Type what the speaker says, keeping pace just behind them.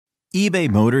eBay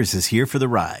Motors is here for the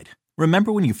ride.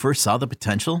 Remember when you first saw the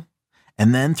potential?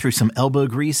 And then through some elbow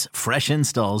grease, fresh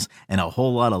installs, and a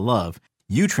whole lot of love,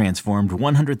 you transformed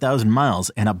 100,000 miles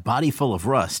and a body full of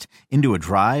rust into a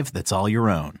drive that's all your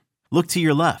own. Look to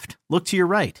your left. Look to your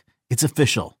right. It's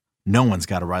official. No one's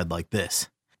got a ride like this.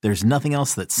 There's nothing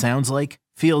else that sounds like,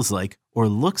 feels like, or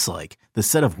looks like the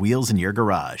set of wheels in your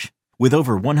garage. With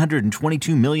over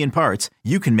 122 million parts,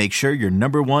 you can make sure your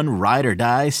number one ride or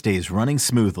die stays running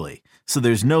smoothly. So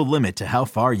there's no limit to how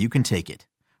far you can take it.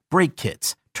 Brake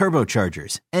kits,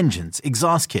 turbochargers, engines,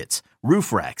 exhaust kits,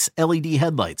 roof racks, LED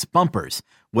headlights, bumpers,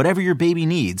 whatever your baby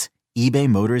needs, eBay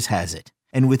Motors has it.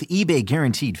 And with eBay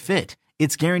Guaranteed Fit,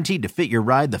 it's guaranteed to fit your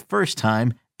ride the first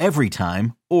time, every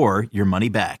time, or your money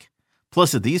back.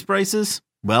 Plus at these prices,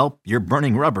 well, you're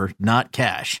burning rubber, not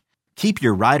cash. Keep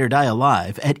your ride or die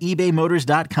alive at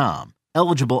ebaymotors.com.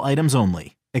 Eligible items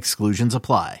only. Exclusions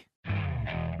apply.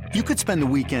 You could spend the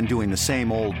weekend doing the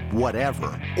same old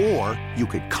whatever, or you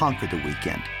could conquer the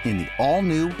weekend in the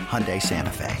all-new Hyundai Santa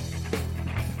Fe.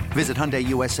 Visit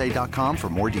HyundaiUSA.com for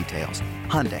more details.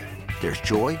 Hyundai, there's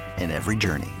joy in every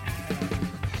journey.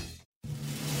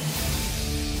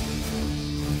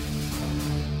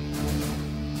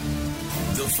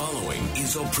 The following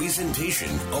is a presentation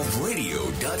of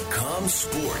Radio.com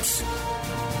Sports.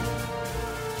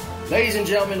 Ladies and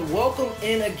gentlemen, welcome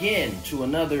in again to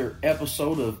another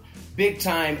episode of Big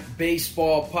Time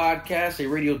Baseball Podcast, a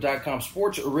Radio.com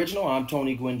Sports original. I'm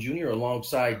Tony Gwynn Jr.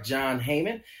 alongside John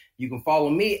Heyman. You can follow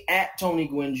me at Tony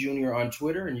Gwynn Jr. on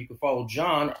Twitter, and you can follow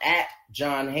John at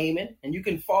John Heyman, and you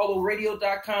can follow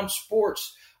Radio.com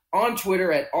Sports on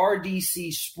Twitter at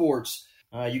RDC Sports.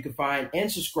 You can find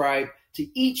and subscribe to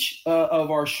each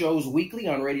of our shows weekly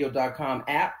on Radio.com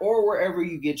app or wherever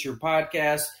you get your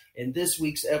podcasts. In this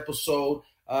week's episode,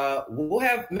 we'll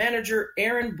have manager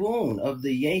Aaron Boone of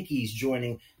the Yankees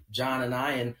joining John and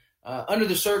I. And under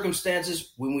the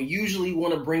circumstances, when we usually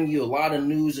want to bring you a lot of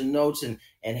news and notes and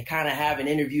kind of have an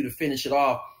interview to finish it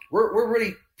off, we're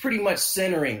really pretty much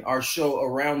centering our show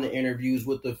around the interviews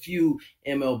with a few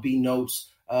MLB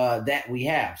notes that we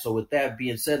have. So with that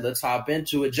being said, let's hop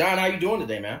into it. John, how you doing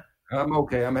today, man? I'm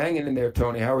okay. I'm hanging in there,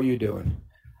 Tony. How are you doing?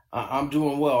 I'm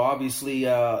doing well. Obviously,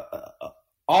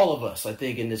 all of us, I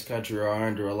think, in this country are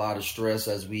under a lot of stress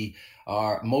as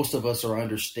most of us are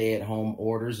under stay-at-home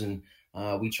orders, and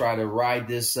we try to ride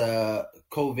this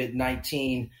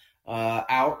COVID-19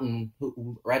 out. And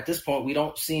at this point, we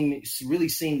don't really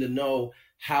seem to know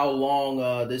how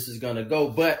long this is going to go.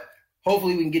 But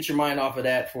hopefully we can get your mind off of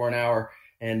that for an hour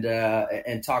and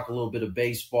talk a little bit of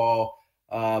baseball.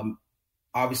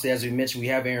 Obviously, as we mentioned, we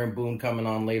have Aaron Boone coming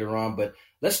on later on. But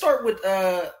let's start with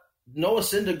Noah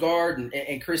Syndergaard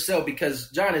and Chris Sale, because,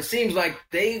 John, it seems like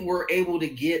they were able to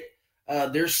get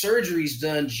their surgeries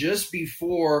done just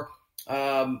before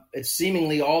it's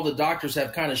seemingly all the doctors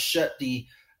have kind of shut the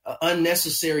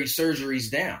unnecessary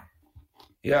surgeries down.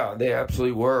 Yeah, they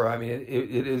absolutely were. I mean,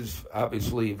 it is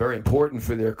obviously very important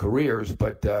for their careers,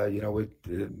 but,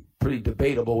 it's pretty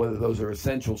debatable whether those are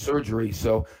essential surgeries.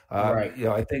 So, right.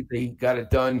 I think they got it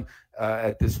done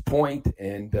at this point,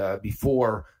 and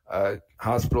before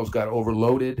hospitals got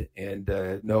overloaded. And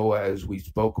Noah, as we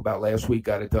spoke about last week,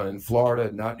 got it done in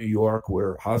Florida, not New York,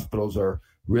 where hospitals are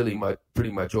really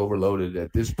pretty much overloaded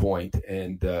at this point.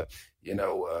 And,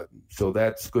 so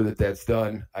that's good that that's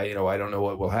done. I don't know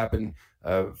what will happen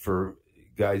for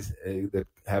guys that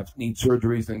need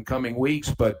surgeries in coming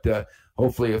weeks, but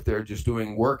hopefully if they're just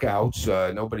doing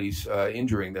workouts, nobody's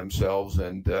injuring themselves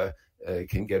and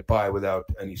can get by without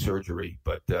any surgery.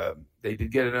 But they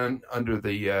did get it under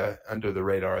the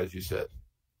radar, as you said.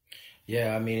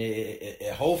 Yeah, I mean,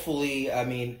 hopefully, I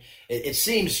mean, it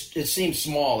seems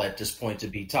small at this point to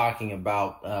be talking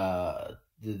about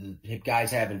the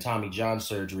guys having Tommy John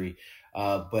surgery.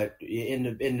 But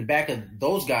in the back of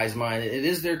those guys' mind, it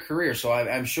is their career. So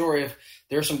I'm sure if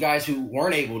there are some guys who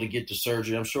weren't able to get the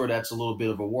surgery, I'm sure that's a little bit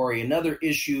of a worry. Another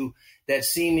issue that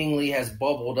seemingly has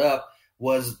bubbled up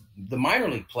was the minor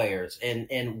league players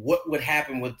and what would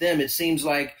happen with them. It seems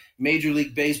like Major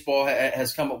League Baseball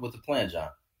has come up with a plan, John.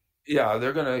 Yeah,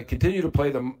 they're going to continue to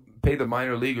pay the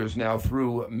minor leaguers now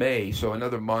through May, so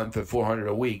another month at $400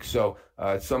 a week. So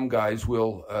some guys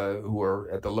will, who are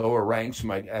at the lower ranks,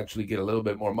 might actually get a little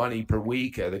bit more money per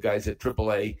week. The guys at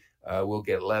AAA will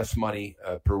get less money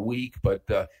per week, but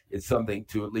it's something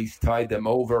to at least tide them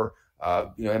over.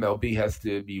 MLB has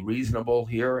to be reasonable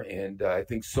here, and I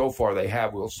think so far they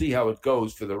have. We'll see how it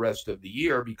goes for the rest of the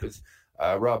year because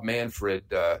Rob Manfred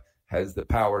has the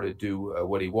power to do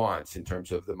what he wants in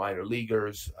terms of the minor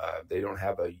leaguers. They don't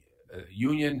have a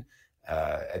union,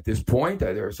 At this point,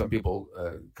 there are some people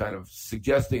kind of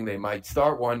suggesting they might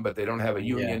start one, but they don't have a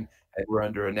union, and we're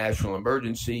under a national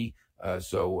emergency.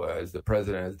 So as the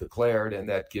president has declared, and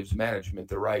that gives management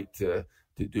the right to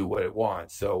do what it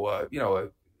wants. So,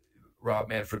 Rob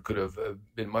Manfred could have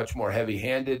been much more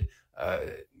heavy-handed.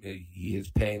 He is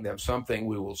paying them something.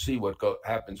 We will see what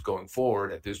happens going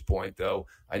forward. At this point, though,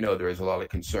 I know there is a lot of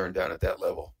concern down at that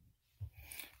level.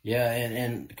 Yeah,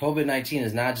 and COVID-19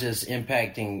 is not just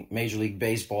impacting Major League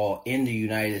Baseball in the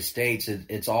United States.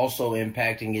 It's also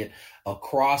impacting it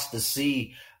across the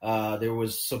sea. There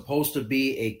was supposed to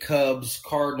be a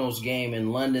Cubs-Cardinals game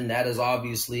in London. That has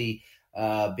obviously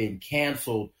been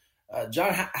canceled.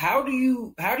 John, how do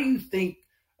you think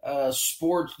the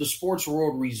sports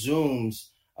world resumes,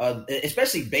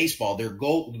 especially baseball, their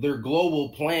global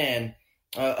plan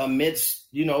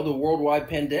amidst the worldwide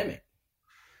pandemic?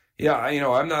 Yeah,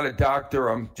 I'm not a doctor.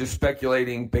 I'm just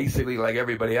speculating, basically like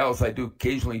everybody else. I do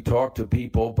occasionally talk to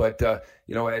people, but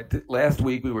last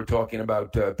week we were talking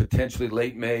about potentially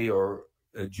late May or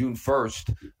June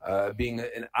 1st being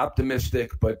an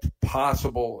optimistic but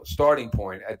possible starting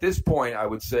point. At this point, I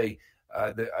would say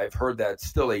that I've heard that's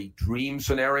still a dream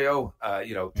scenario.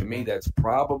 To me, that's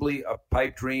probably a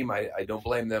pipe dream. I don't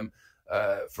blame them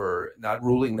for not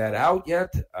ruling that out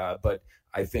yet, but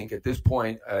I think at this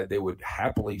point they would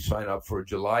happily sign up for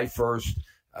July 1st.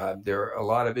 There are a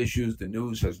lot of issues. The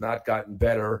news has not gotten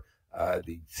better.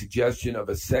 The suggestion of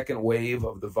a second wave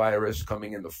of the virus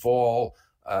coming in the fall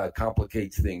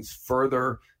complicates things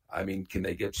further. I mean, can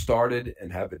they get started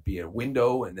and have it be a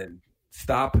window and then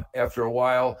stop after a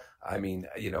while? I mean,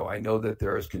 I know that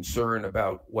there is concern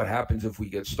about what happens if we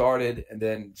get started and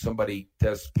then somebody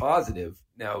tests positive.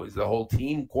 Now, is the whole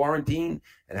team quarantined?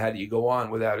 And how do you go on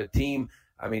without a team?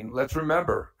 I mean, let's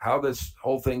remember how this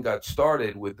whole thing got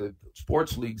started with the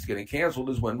sports leagues getting canceled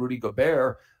is when Rudy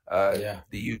Gobert, the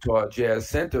Utah Jazz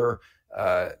center,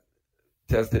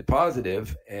 tested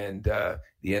positive, and the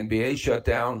NBA shut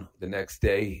down the next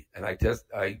day. And I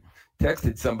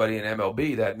texted somebody in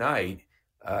MLB that night.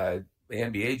 The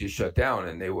NBA just shut down,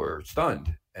 and they were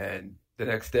stunned. And the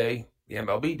next day, the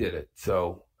MLB did it.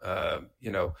 So,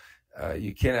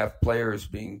 you can't have players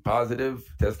being positive,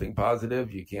 testing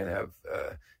positive. You can't have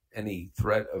any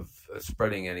threat of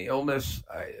spreading any illness.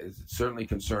 I'm certainly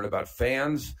concerned about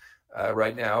fans.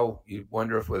 Right now, you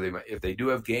wonder if they do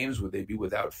have games, would they be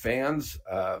without fans?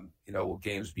 Will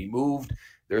games be moved?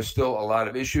 There's still a lot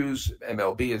of issues.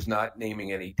 MLB is not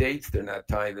naming any dates. They're not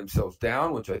tying themselves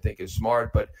down, which I think is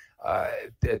smart. But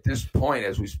at this point,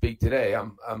 as we speak today,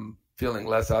 I'm feeling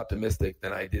less optimistic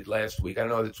than I did last week. I don't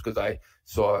know if it's because I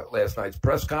saw last night's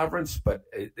press conference, but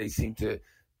they seem to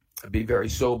be very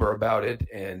sober about it,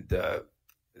 and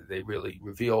they really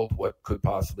revealed what could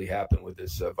possibly happen with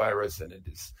this virus, and it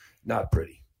is not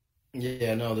pretty.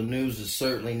 Yeah, no, the news is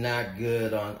certainly not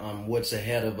good on what's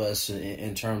ahead of us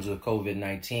in terms of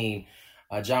COVID-19.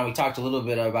 John, we talked a little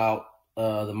bit about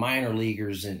the minor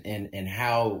leaguers and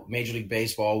how Major League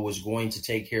Baseball was going to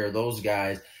take care of those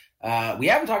guys. We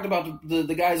haven't talked about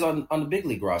the guys on the big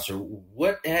league roster.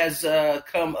 What has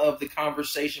come of the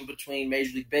conversation between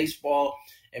Major League Baseball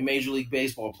and Major League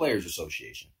Baseball Players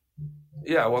Association?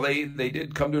 Yeah, well, they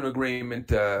did come to an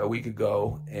agreement a week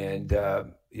ago, and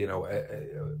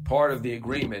part of the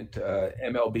agreement,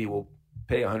 MLB will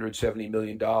pay $170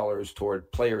 million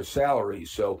toward player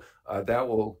salaries. So that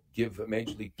will give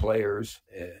Major League players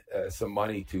some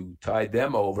money to tide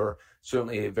them over.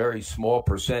 Certainly a very small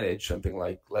percentage, something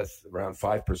like around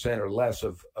 5% or less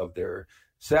of their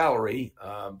salary.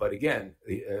 But again,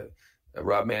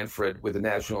 Rob Manfred, with the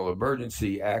National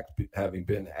Emergency Act having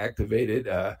been activated,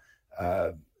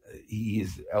 he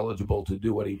is eligible to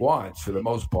do what he wants for the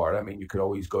most part. I mean, you could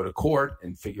always go to court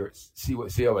and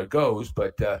see how it goes,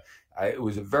 but it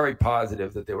was a very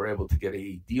positive that they were able to get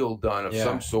a deal done of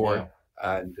some sort,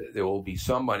 and there will be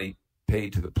some money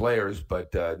paid to the players,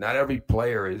 but not every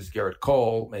player is Garrett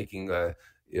Cole making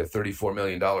 $34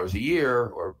 million a year,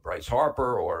 or Bryce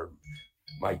Harper, or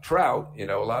Mike Trout.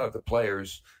 A lot of the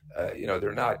players,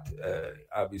 they're not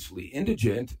obviously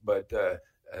indigent, but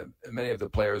many of the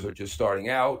players are just starting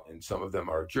out, and some of them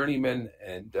are journeymen,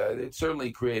 and it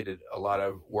certainly created a lot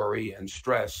of worry and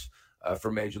stress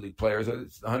for Major League players.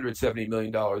 It's $170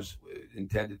 million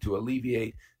intended to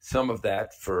alleviate some of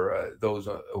that for those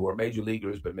who are Major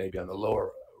Leaguers, but maybe on the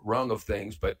lower rung of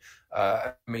things. But,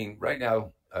 right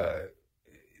now,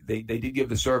 they did give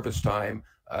the service time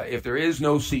if there is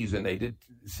no season, they did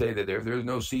say that if there is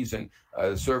no season,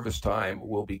 service time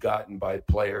will be gotten by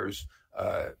players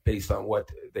based on what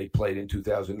they played in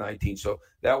 2019. So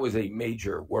that was a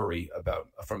major worry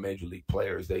from Major League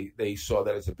players. They saw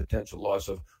that as a potential loss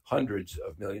of hundreds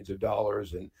of millions of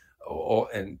dollars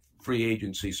and free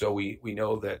agency. So we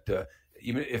know that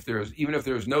even if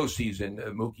there's no season,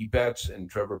 Mookie Betts and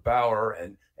Trevor Bauer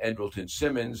and Andrelton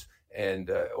Simmons and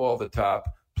all the top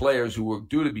players who were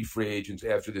due to be free agents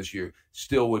after this year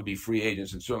still would be free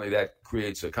agents. And certainly that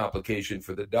creates a complication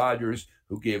for the Dodgers,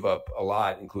 who gave up a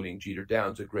lot, including Jeter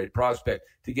Downs, a great prospect,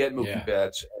 to get Mookie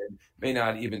Betts and may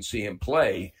not even see him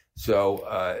play. So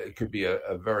it could be a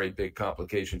very big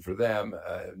complication for them,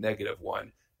 a negative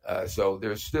one. So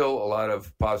there's still a lot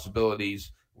of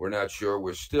possibilities. We're not sure.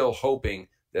 We're still hoping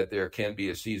that there can be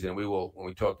a season. When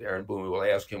we talk to Aaron Boone, we will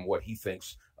ask him what he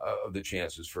thinks of the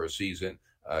chances for a season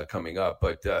coming up.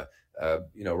 But,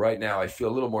 right now I feel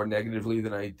a little more negatively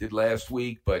than I did last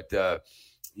week. But,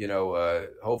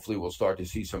 hopefully we'll start to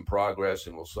see some progress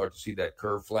and we'll start to see that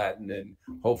curve flatten. And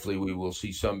hopefully we will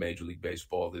see some Major League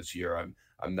Baseball this year.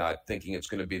 I'm not thinking it's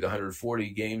going to be the 140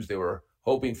 games they were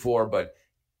hoping for, but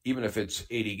even if it's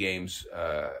 80 games,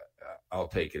 I'll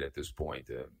take it at this point.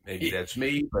 Maybe that's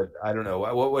me, but I don't know.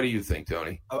 What do you think,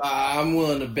 Tony? I'm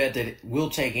willing to bet that we'll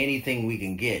take anything we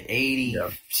can get. 80,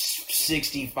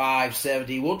 65,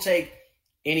 70. We'll take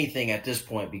anything at this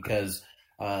point because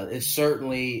it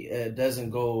certainly doesn't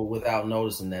go without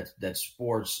noticing that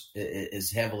sports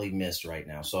is heavily missed right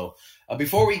now. So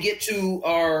before we get to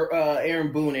our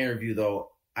Aaron Boone interview, though,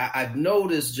 I've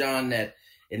noticed, John, that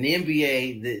in the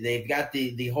NBA, they've got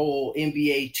the whole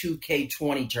NBA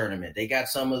 2K20 tournament. They got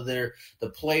some of the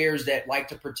players that like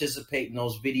to participate in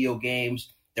those video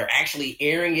games. They're actually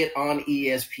airing it on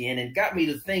ESPN, and got me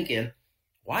to thinking,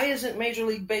 why isn't Major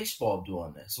League Baseball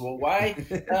doing this? Well, why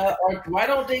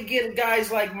don't they get guys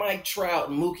like Mike Trout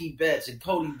and Mookie Betts and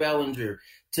Cody Bellinger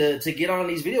to get on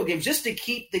these video games just to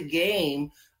keep the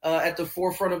game at the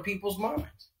forefront of people's minds?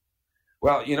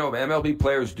 Well, MLB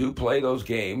players do play those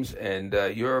games, and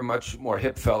you're a much more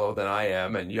hip fellow than I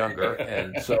am and younger.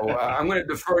 And so I'm going to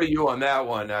defer to you on that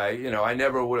one. I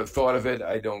never would have thought of it.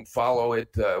 I don't follow it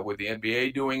with the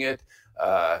NBA doing it.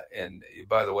 And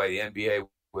by the way, the NBA,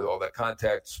 with all that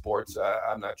contact sports,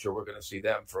 I'm not sure we're going to see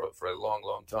them for a long,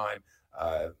 long time.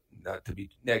 Not to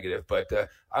be negative, but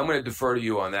I'm going to defer to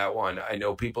you on that one. I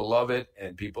know people love it,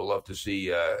 and people love to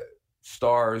see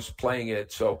stars playing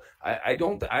it. So I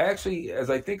actually, as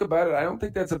I think about it, I don't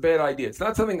think that's a bad idea. It's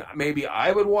not something maybe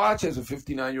I would watch as a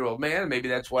 59-year-old man. Maybe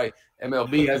that's why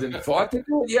MLB hasn't thought to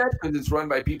do it yet, because it's run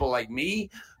by people like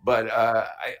me. But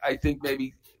I think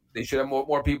maybe they should have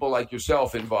more people like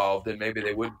yourself involved, and maybe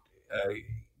they would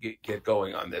get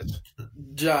going on this.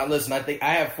 John, listen, I think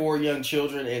I have 4 young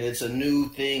children, and it's a new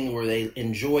thing where they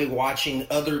enjoy watching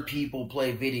other people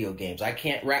play video games. I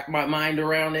can't wrap my mind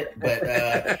around it, but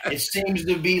it seems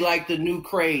to be like the new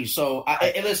craze. So,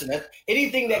 listen,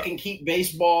 anything that can keep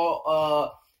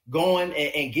baseball going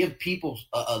and give people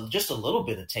just a little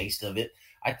bit of taste of it,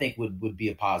 I think would be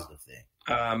a positive thing.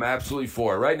 I'm absolutely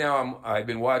for it. Right now, I've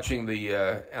been watching on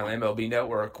MLB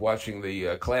Network, watching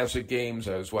the classic games.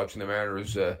 I was watching the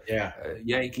Mariners,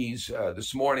 Yankees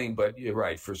this morning. But you're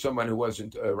right. For someone who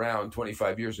wasn't around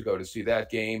 25 years ago to see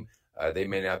that game, they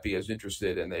may not be as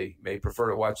interested, and they may prefer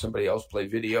to watch somebody else play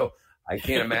video. I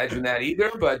can't imagine that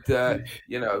either. But I'm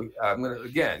gonna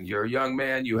again. You're a young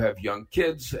man. You have young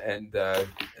kids, and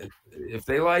if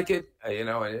they like it,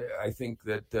 I think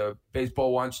that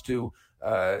baseball wants to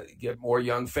get more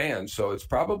young fans, so it's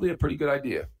probably a pretty good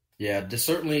idea. Yeah,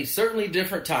 certainly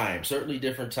different times. Certainly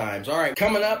different times. All right,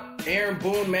 coming up, Aaron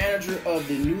Boone, manager of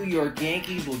the New York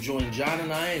Yankees, will join John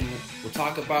and I, and we'll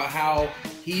talk about how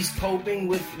he's coping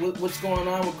with what's going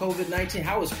on with COVID-19,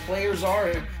 how his players are,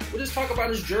 and we'll just talk about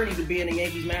his journey to being a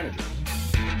Yankees manager.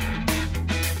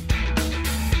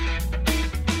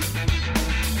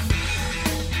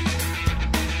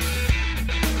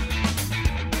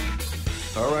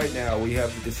 All right, now we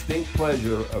have the distinct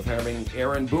pleasure of having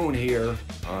Aaron Boone here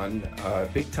on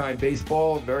Big Time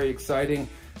Baseball. Very exciting.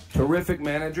 Terrific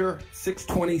manager.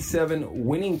 .627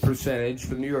 winning percentage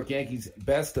for the New York Yankees.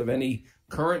 Best of any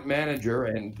current manager,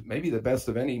 and maybe the best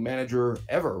of any manager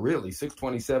ever, really.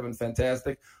 .627,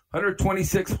 fantastic.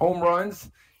 126 home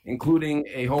runs, including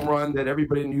a home run that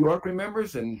everybody in New York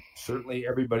remembers, and certainly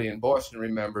everybody in Boston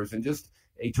remembers. And just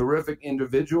a terrific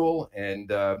individual,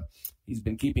 and he's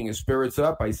been keeping his spirits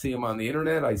up. I see him on the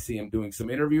internet. I see him doing some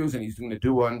interviews, and he's going to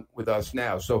do one with us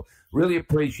now. So really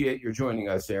appreciate your joining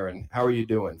us, Aaron. How are you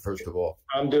doing, first of all?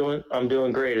 I'm doing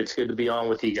great. It's good to be on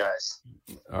with you guys.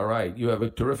 All right. You have a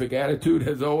terrific attitude,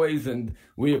 as always, and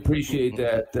we appreciate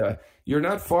that. You're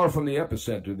not far from the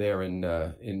epicenter there in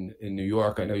New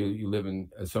York. I know you live in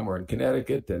somewhere in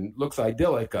Connecticut, and looks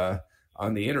idyllic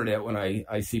on the internet when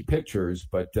I see pictures.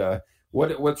 But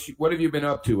what have you been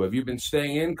up to? Have you been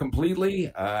staying in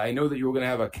completely? I know that you were going to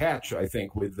have a catch, I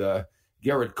think, with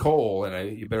Garrett Cole,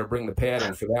 and you better bring the pad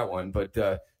in for that one. But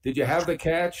did you have the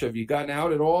catch? Have you gotten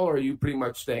out at all, or are you pretty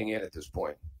much staying in at this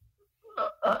point?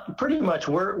 Pretty much,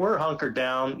 we're hunkered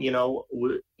down.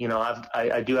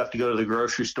 I do have to go to the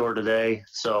grocery store today,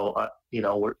 so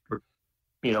we're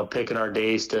picking our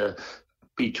days to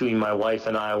between my wife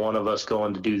and I, one of us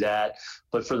going to do that.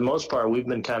 But for the most part, we've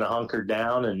been kind of hunkered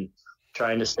down and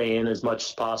trying to stay in as much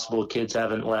as possible. Kids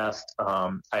haven't left.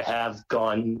 I have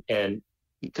gone and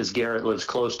because Garrett lives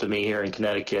close to me here in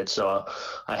Connecticut, so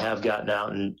I have gotten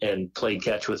out and played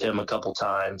catch with him a couple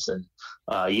times. And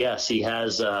yes, he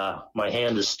has. My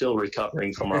hand is still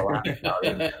recovering from our last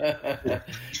outing.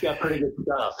 He's got pretty good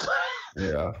stuff.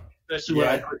 Yeah. Especially when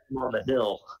I put him on the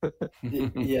hill.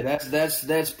 Yeah,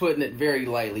 that's putting it very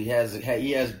lightly.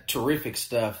 He has terrific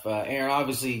stuff. Aaron,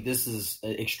 obviously, this is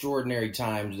extraordinary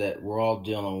times that we're all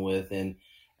dealing with. And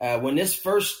when this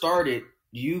first started,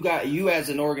 you as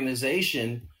an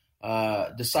organization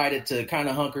decided to kind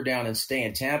of hunker down and stay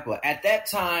in Tampa. At that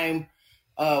time,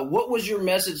 what was your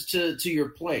message to your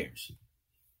players?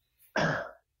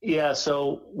 Yeah,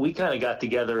 so we kind of got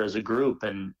together as a group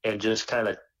and just kind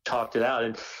of talked it out.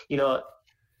 And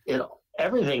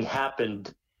everything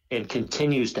happened and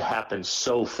continues to happen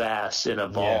so fast and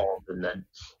evolve. Yeah.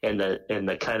 and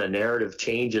the kind of narrative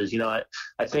changes.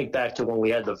 I think back to when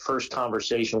we had the first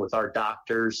conversation with our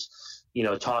doctors,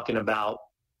 talking about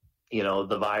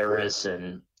the virus,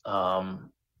 and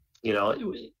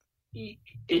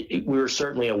we were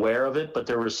certainly aware of it, but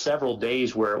there were several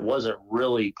days where it wasn't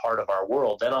really part of our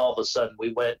world. Then all of a sudden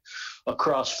we went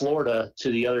across Florida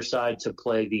to the other side to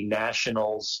play the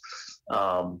Nationals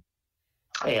and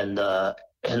the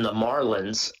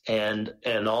Marlins. And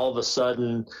all of a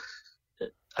sudden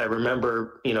I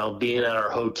remember, being at our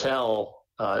hotel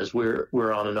as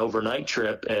we're on an overnight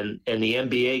trip, and the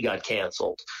NBA got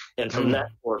canceled. And from that,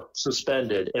 or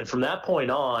suspended. And from that point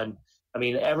on,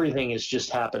 everything has just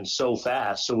happened so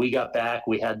fast. So we got back,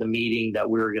 we had the meeting that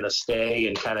we were going to stay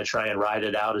and kind of try and ride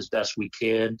it out as best we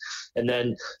could. And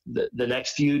then the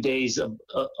next few days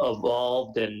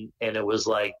evolved, and it was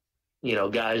like,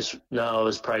 guys, no, it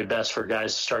was probably best for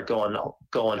guys to start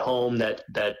going home that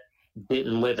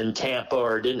didn't live in Tampa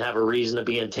or didn't have a reason to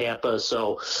be in Tampa.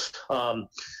 So, and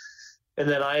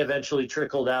then I eventually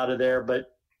trickled out of there, but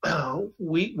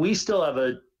we still have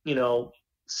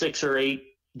 6 or 8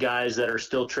 guys that are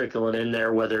still trickling in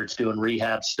there, whether it's doing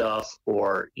rehab stuff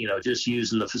or, just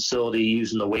using the facility,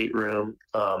 using the weight room,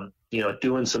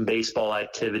 doing some baseball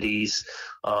activities.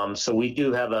 So we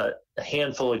do have a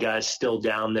handful of guys still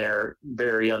down there,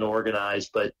 very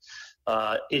unorganized, but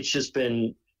it's just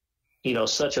been,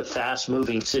 such a fast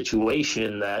moving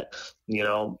situation that,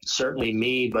 certainly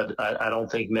me, but I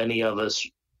don't think many of us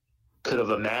could have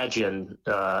imagined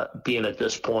being at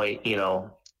this point,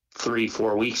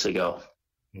 3-4 weeks ago.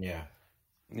 Yeah.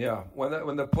 Yeah.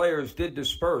 When the players did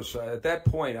disperse, at that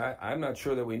point, I'm not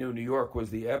sure that we knew New York was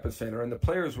the epicenter, and the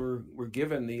players were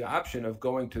given the option of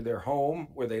going to their home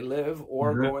where they live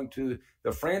or going to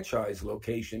the franchise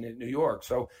location in New York.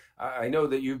 So I know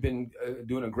that you've been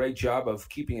doing a great job of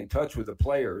keeping in touch with the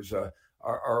players.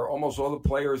 Are almost all the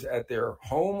players at their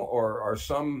home, or are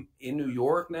some in New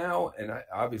York now? And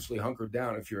obviously hunkered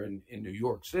down if you're in New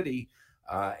York City.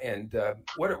 And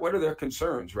what are their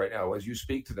concerns right now as you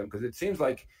speak to them? Because it seems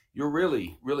like you're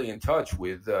really, really in touch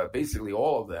with basically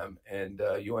all of them, and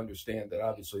you understand that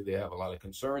obviously they have a lot of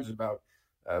concerns about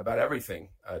everything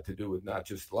to do with not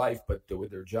just life, but with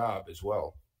their job as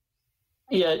well.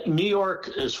 Yeah, New York,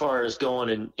 as far as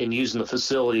going and using the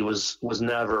facility, was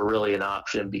never really an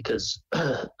option because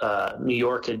New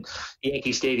York and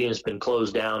Yankee Stadium has been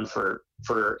closed down for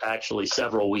actually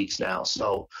several weeks now.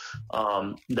 So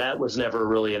that was never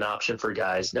really an option for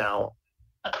guys. Now,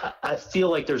 I feel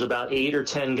like there's about 8 or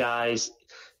 10 guys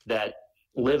that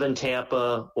live in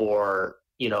Tampa or,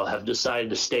 have decided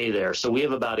to stay there. So we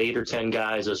have about 8 or 10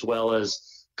 guys, as well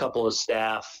as a couple of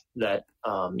staff that,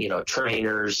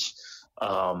 trainers,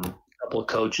 a couple of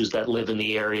coaches that live in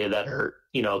the area that are,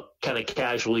 kind of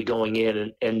casually going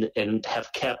in and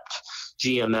have kept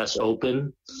GMS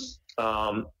open.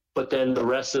 but then the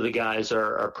rest of the guys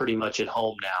are pretty much at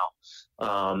home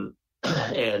now.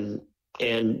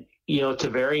 And to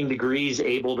varying degrees,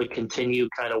 able to continue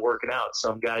kind of working out.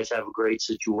 Some guys have a great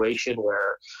situation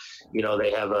where,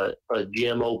 they have a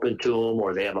gym open to them,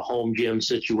 or they have a home gym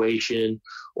situation,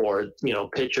 or,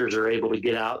 pitchers are able to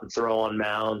get out and throw on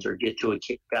mounds, or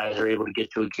guys are able to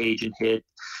get to a cage and hit,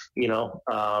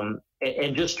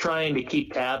 and just trying to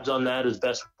keep tabs on that as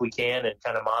best we can and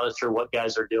kind of monitor what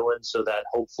guys are doing, so that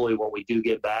hopefully when we do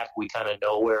get back, we kind of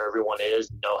know where everyone is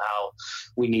and know how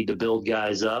we need to build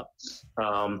guys up.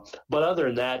 But other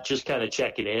than that, just kind of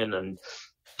checking in and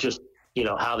just,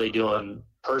 how they doing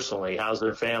personally, how's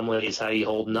their families, how you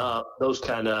holding up, those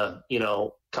kind of,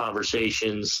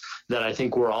 conversations that I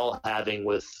think we're all having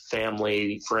with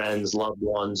family, friends, loved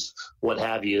ones, what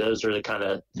have you. Those are the kind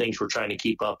of things we're trying to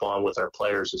keep up on with our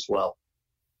players as well.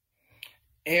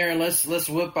 Aaron, let's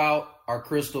whip out our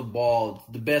crystal ball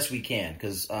the best we can,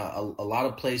 because a lot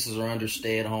of places are under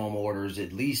stay-at-home orders,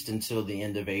 at least until the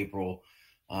end of April.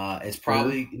 It's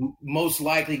probably most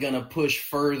likely going to push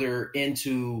further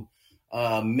into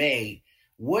May.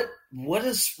 What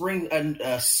does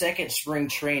second spring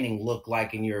training look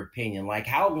like in your opinion? Like,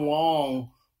 how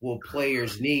long will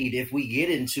players need if we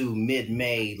get into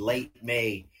mid-May, late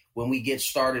May, when we get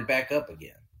started back up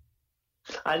again?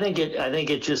 I think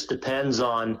it just depends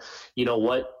on,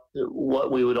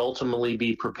 what we would ultimately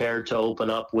be prepared to open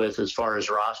up with as far as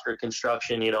roster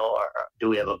construction. Do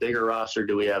we have a bigger roster?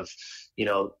 Do we have,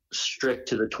 strict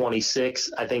to the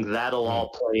 26? I think that'll all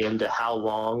play into how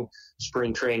long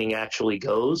spring training actually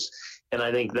goes. And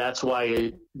I think that's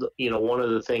why, one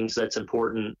of the things that's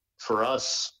important for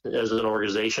us as an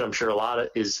organization, I'm sure a lot of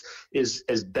is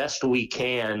as best we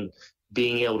can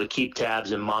being able to keep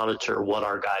tabs and monitor what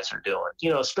our guys are doing,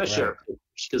 especially our pitchers,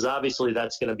 because obviously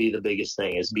that's going to be the biggest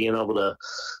thing, is being able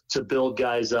to build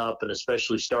guys up, and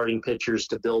especially starting pitchers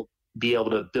to be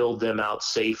able to build them out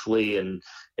safely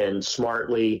and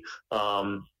smartly.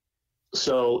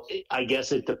 So I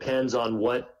guess it depends on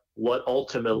what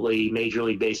ultimately Major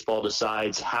League Baseball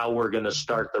decides how we're going to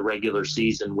start the regular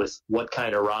season with what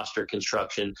kind of roster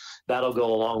construction. That'll go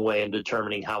a long way in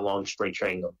determining how long spring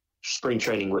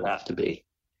training would have to be.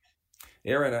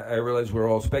 Aaron, I realize we're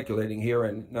all speculating here,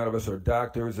 and none of us are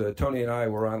doctors. Tony and I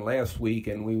were on last week,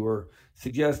 and we were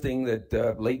suggesting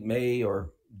that late May or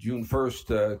June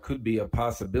 1st could be a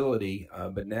possibility.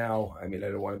 But now, I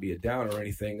don't want to be a downer or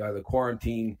anything. The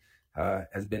quarantine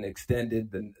has been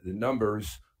extended. The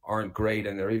numbers aren't great,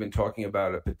 and they're even talking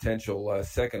about a potential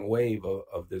second wave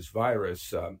of this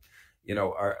virus.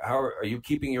 How are you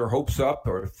keeping your hopes up,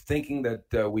 or thinking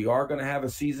that we are going to have a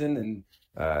season,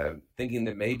 and thinking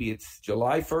that maybe it's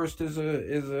July 1st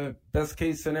is a best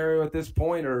case scenario at this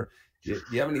point? Or do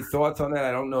you have any thoughts on that?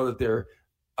 I don't know that they're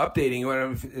updating you,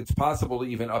 and if it's possible to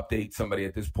even update somebody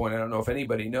at this point. I don't know if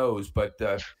anybody knows, but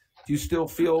do you still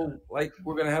feel like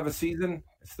we're going to have a season?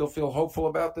 Still feel hopeful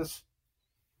about this?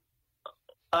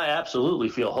 I absolutely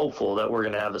feel hopeful that we're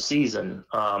going to have a season.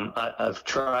 I've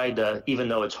tried to, even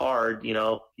though it's hard,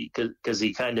 because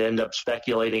you kind of end up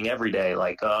speculating every day,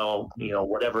 like,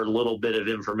 whatever little bit of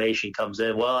information comes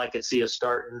in. Well, I could see us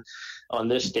starting on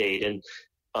this date, and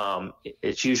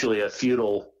it's usually a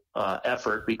futile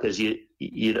effort, because you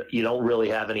don't really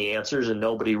have any answers, and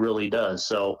nobody really does.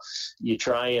 So you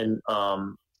try and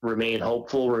remain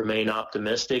hopeful, remain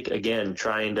optimistic, again,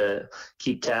 trying to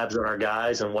keep tabs on our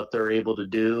guys and what they're able to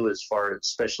do, as far as,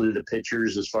 especially the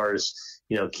pitchers, as far as,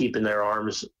 keeping their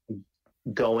arms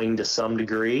going to some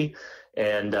degree.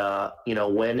 And,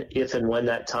 if and when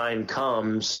that time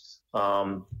comes,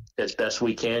 as best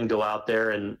we can, go out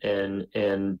there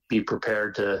and be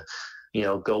prepared to,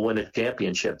 go win a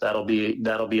championship. That'll be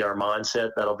our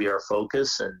mindset. That'll be our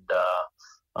focus. And,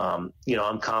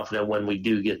 I'm confident when we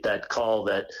do get that call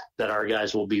that our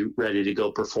guys will be ready to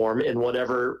go perform in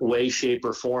whatever way, shape,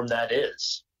 or form that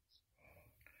is.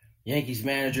 Yankees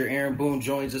manager Aaron Boone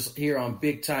joins us here on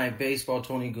Big Time Baseball.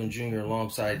 Tony Gwynn Jr.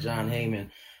 alongside John Heyman.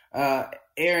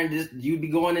 Aaron, you'd be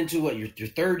going into your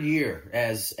third year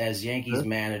as Yankees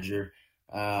manager.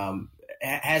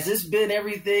 Has this been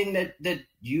everything that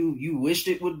you wished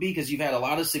it would be? Because you've had a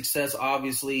lot of success,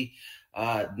 obviously.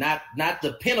 Not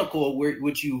the pinnacle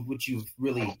which you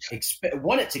really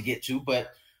wanted to get to,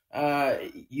 but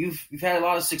you've had a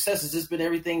lot of success. Has this been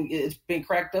everything it's been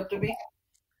cracked up to be?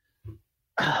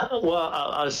 Well,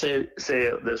 I'll say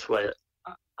it this way: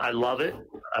 I love it.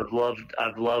 I've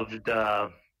loved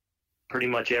pretty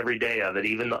much every day of it,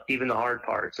 even the hard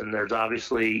parts. And there's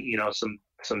obviously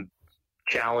some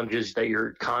challenges that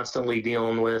you're constantly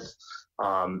dealing with.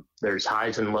 There's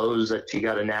highs and lows that you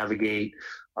got to navigate.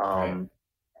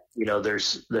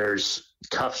 there's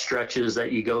tough stretches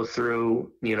that you go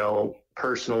through,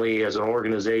 personally as an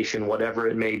organization, whatever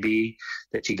it may be,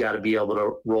 that you got to be able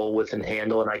to roll with and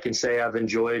handle. And I can say I've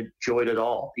enjoyed it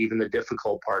all, even the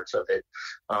difficult parts of it.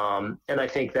 And I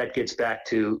think that gets back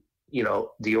to,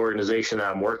 the organization that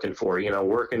I'm working for,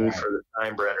 working right. for the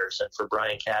Steinbrenners and for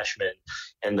Brian Cashman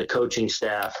and the coaching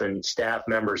staff and staff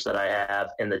members that I have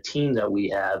and the team that we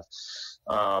have.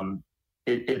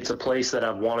 It's a place that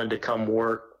I've wanted to come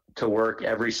to work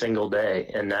every single day.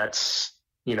 And that's,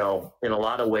 in a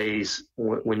lot of ways,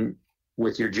 when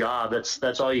with your job,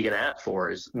 that's all you can ask for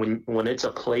is when it's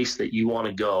a place that you want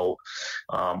to go,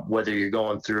 whether you're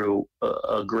going through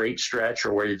a great stretch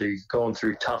or whether you're going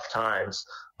through tough times.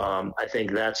 I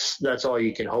think that's all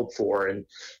you can hope for. And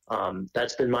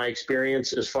that's been my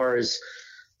experience as far as,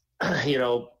 what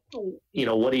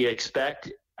do you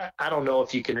expect? I don't know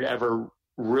if you can ever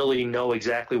really know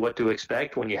exactly what to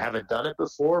expect when you haven't done it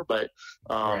before, but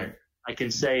right. I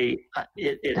can say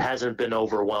it hasn't been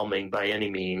overwhelming by any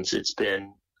means. It's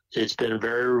been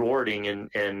very rewarding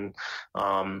and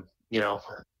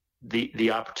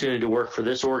the opportunity to work for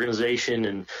this organization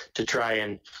and to try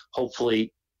and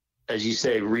hopefully, as you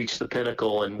say, reach the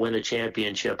pinnacle and win a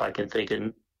championship. I can think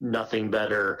of nothing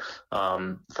better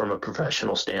from a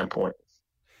professional standpoint.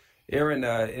 Aaron,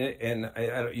 and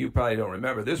you probably don't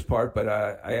remember this part, but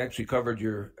I actually covered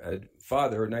your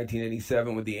father in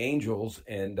 1987 with the Angels,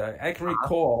 and I can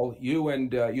recall you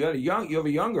and you have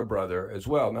a younger brother as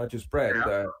well, not just Brett,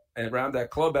 and around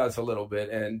that clubhouse a little bit,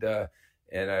 and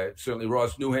certainly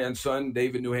Ross Newhand's son,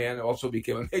 David Newhand, also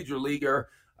became a major leaguer.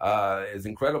 It's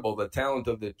incredible the talent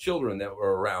of the children that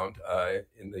were around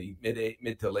in the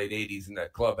mid to late 80s in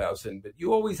that clubhouse, but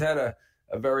you always had a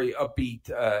very upbeat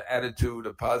attitude,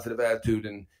 a positive attitude,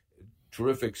 and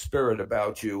terrific spirit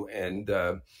about you. And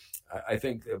I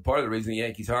think part of the reason the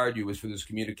Yankees hired you was for this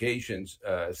communications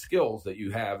skills that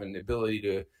you have and the ability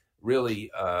to really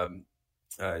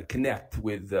connect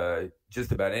with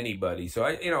just about anybody. So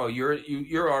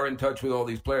you are in touch with all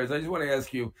these players. I just want to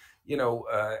ask you,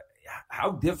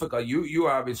 how difficult you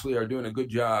obviously are doing a good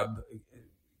job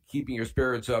keeping your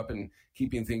spirits up and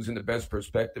keeping things in the best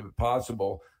perspective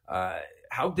possible.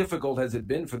 How difficult has it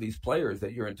been for these players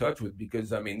that you're in touch with?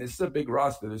 Because, this is a big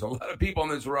roster. There's a lot of people on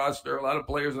this roster, a lot of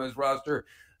players on this roster,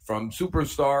 from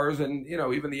superstars. And,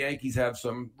 even the Yankees have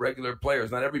some regular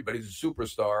players. Not everybody's a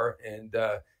superstar. And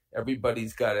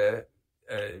everybody's got a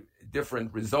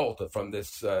different result from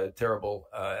this terrible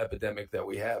epidemic that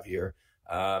we have here.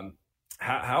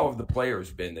 How have the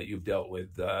players been that you've dealt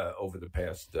with over the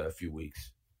past few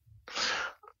weeks?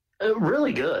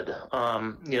 Really good.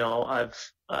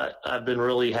 I've been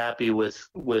really happy with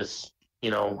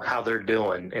how they're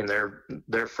doing and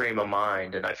their frame of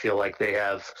mind, and I feel like they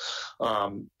have,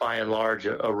 by and large,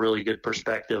 a really good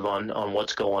perspective on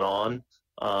what's going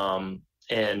on.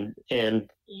 And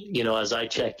as I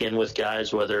check in with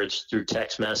guys, whether it's through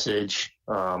text message,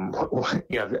 I've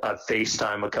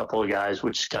FaceTime a couple of guys,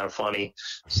 which is kind of funny.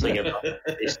 I was thinking about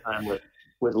FaceTime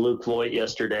with Luke Voigt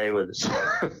yesterday with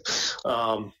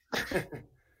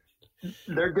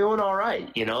they're doing all right.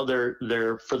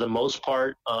 They're for the most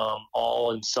part,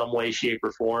 all in some way, shape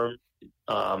or form,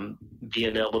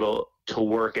 being able to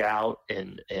work out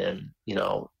and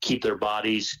keep their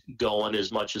bodies going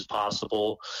as much as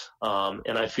possible.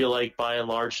 And I feel like by and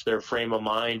large, their frame of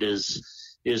mind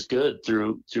is good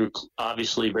through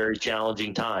obviously very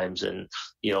challenging times. And,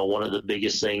 one of the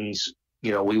biggest things,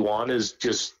 we want is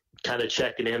just kind of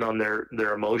checking in on their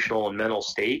emotional and mental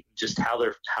state, just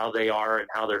how they are and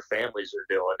how their families are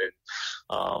doing.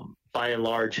 And by and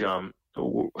large,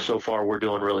 so far we're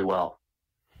doing really well.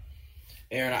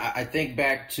 Aaron, I think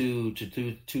back to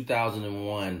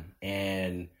 2001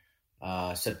 and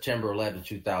September 11,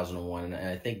 2001, and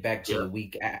I think back to the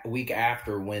week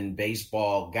after when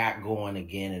baseball got going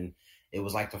again, and it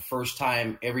was like the first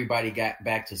time everybody got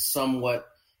back to somewhat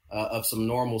of some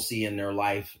normalcy in their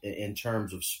life in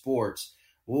terms of sports.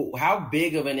 How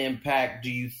big of an impact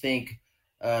do you think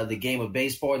the game of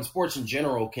baseball and sports in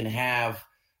general can have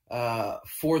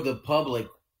for the public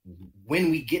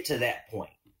when we get to that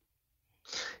point?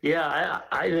 Yeah,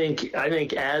 I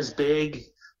think as big,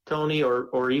 Tony,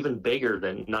 or even bigger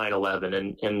than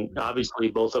 9/11, and obviously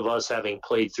both of us having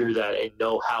played through that and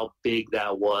know how big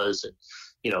that was, and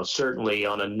certainly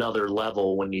on another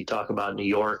level when you talk about New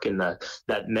York, and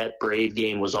that Met Brave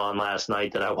game was on last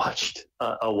night that I watched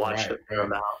a fair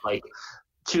amount. Like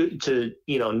to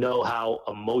know how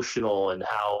emotional and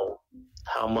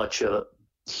how much a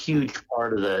huge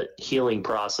part of the healing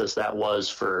process that was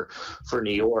for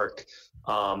New York.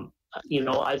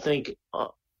 I think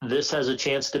this has a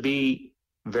chance to be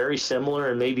very similar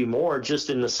and maybe more, just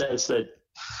in the sense that,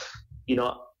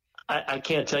 I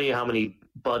can't tell you how many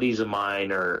buddies of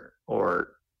mine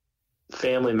or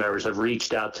family members have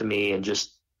reached out to me and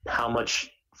just how much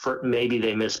maybe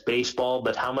they miss baseball,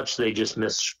 but how much they just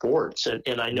miss sports.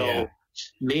 And I know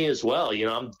me as well,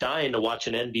 I'm dying to watch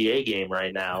an NBA game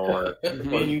right now, or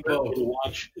to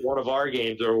watch one of our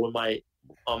games, or when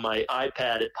on my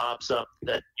iPad it pops up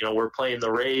that, we're playing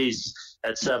the Rays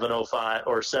at 7:05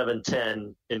 or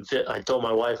 7:10. I told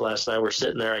my wife last night, we're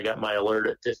sitting there, I got my alert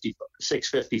at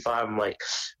 6:55. I'm like,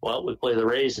 well, we play the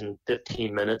Rays in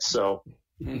 15 minutes. So,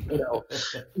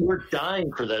 we're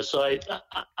dying for this. So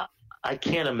I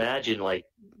can't imagine like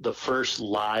the first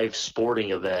live sporting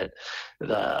event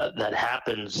that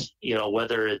happens,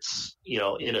 whether it's,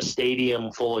 in a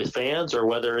stadium full of fans or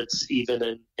whether it's even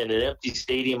in an empty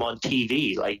stadium on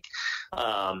TV. Like,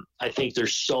 I think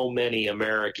there's so many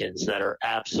Americans that are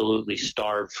absolutely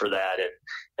starved for that.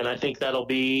 And I think that'll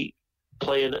play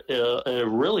a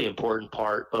really important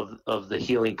part of the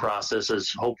healing process,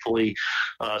 as hopefully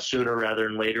sooner rather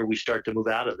than later we start to move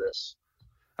out of this.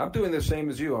 I'm doing the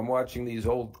same as you. I'm watching these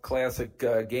old classic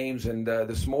games, and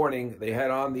this morning they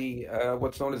had on the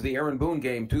what's known as the Aaron Boone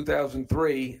game,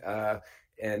 2003,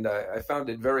 and I found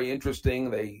it very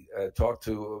interesting. They talked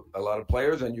to a lot of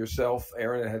players, and yourself,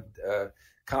 Aaron, had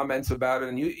comments about it,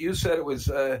 and you said it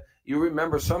was you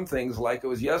remember some things like it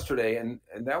was yesterday, and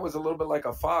that was a little bit like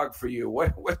a fog for you.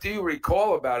 What do you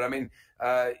recall about it? I mean,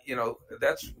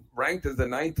 that's ranked as the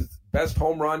 9th best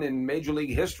home run in Major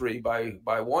League history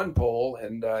by one poll,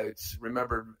 and it's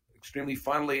remembered extremely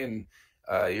fondly in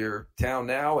your town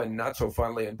now, and not so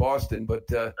fondly in Boston. But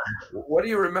what do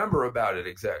you remember about it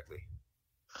exactly?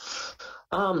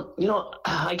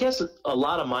 I guess a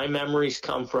lot of my memories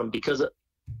come from, because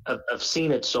I've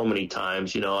seen it so many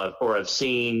times, I've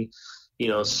seen,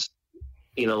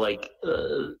 like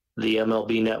the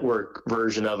MLB Network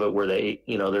version of it where they,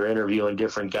 they're interviewing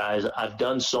different guys. I've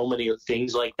done so many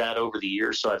things like that over the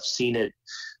years, so I've seen it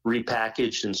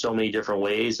repackaged in so many different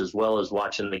ways, as well as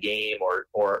watching the game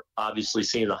or obviously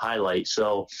seeing the highlights.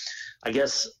 So I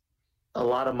guess a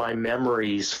lot of my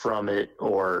memories from it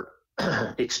or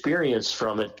experience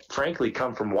from it, frankly,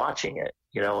 come from watching it.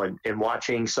 And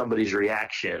watching somebody's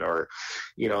reaction, or,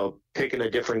 picking a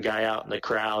different guy out in the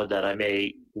crowd that I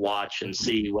may watch and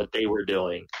see what they were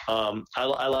doing.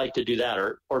 I like to do that.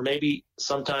 Or maybe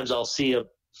sometimes I'll see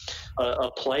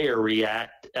a player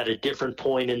react at a different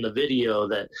point in the video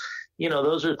that,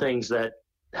 those are things that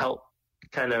help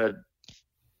kind of,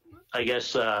 I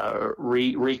guess,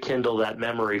 rekindle that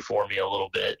memory for me a little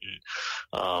bit.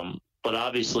 And, but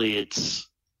obviously it's,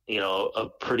 a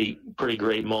pretty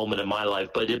great moment in my life,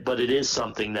 but it is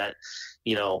something that,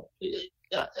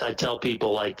 I tell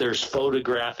people, like, there's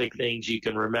photographic things you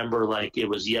can remember like it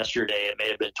was yesterday. It may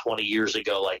have been 20 years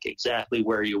ago, like exactly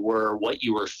where you were, what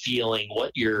you were feeling,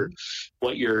 what you're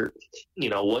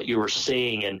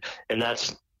seeing. And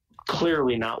that's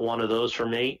clearly not one of those for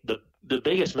me. The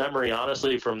biggest memory,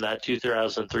 honestly, from that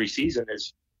 2003 season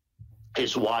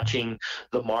is watching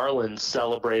the Marlins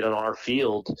celebrate on our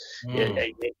field at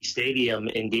Yankee Stadium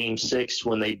in Game 6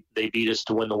 when they beat us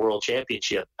to win the World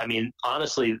Championship. I mean,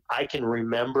 honestly, I can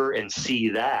remember and see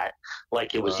that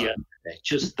like it was yesterday.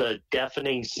 Just the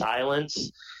deafening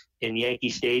silence in Yankee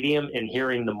Stadium and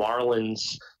hearing the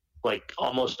Marlins like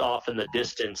almost off in the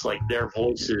distance, like their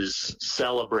voices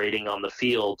celebrating on the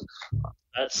field.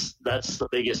 That's the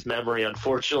biggest memory,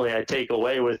 unfortunately, I take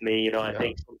away with me. I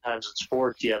think sometimes in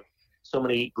sports you have so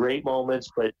many great moments,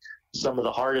 but some of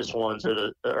the hardest ones are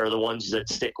the ones that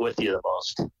stick with you the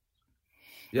most.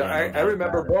 Yeah, I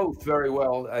remember both very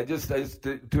well. I just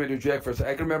to interject for a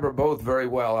second, I can remember both very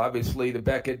well. Obviously, the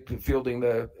Beckett fielding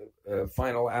the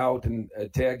final out and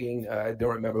tagging. I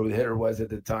don't remember who the hitter was at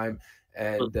the time,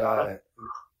 and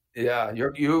yeah,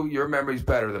 your memory's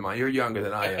better than mine. You're younger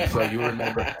than I am, so you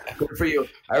remember. Good for you.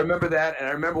 I remember that, and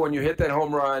I remember when you hit that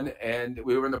home run, and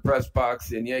we were in the press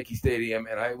box in Yankee Stadium,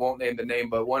 and I won't name the name,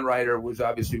 but one writer was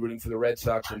obviously rooting for the Red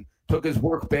Sox and took his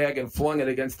work bag and flung it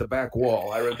against the back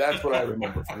wall. That's what I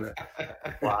remember from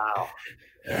that. Wow.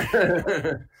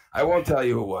 I won't tell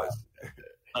you who it was.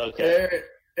 Okay.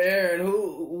 Aaron,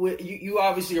 you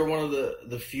obviously are one of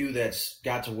the few that's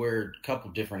got to wear a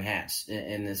couple different hats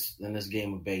in this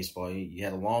game of baseball. You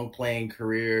had a long playing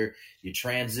career. You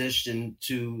transitioned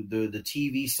to the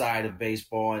TV side of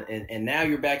baseball, and now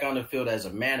you're back on the field as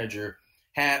a manager.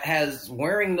 Has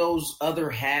wearing those other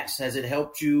hats, has it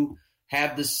helped you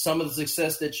have some of the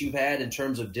success that you've had in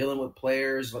terms of dealing with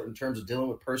players, in terms of dealing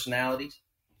with personalities?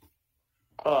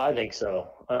 Oh, I think so.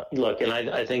 Look, and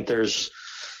I think there's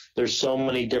there's so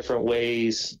many different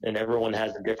ways, and everyone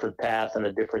has a different path and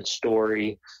a different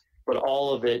story, but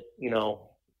all of it,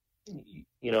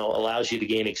 allows you to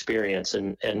gain experience.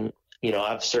 And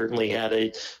I've certainly had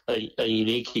a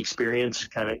unique experience,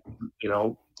 kind of,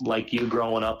 like you,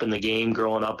 growing up in the game,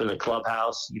 growing up in the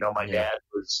clubhouse. My dad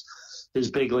his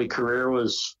big league career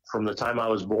was from the time I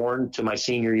was born to my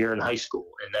senior year in high school.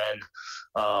 And then,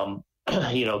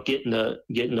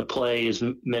 getting to play as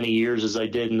many years as I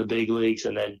did in the big leagues,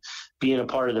 and then being a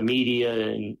part of the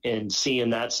media and seeing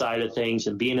that side of things,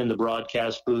 and being in the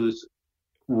broadcast booth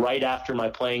right after my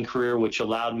playing career, which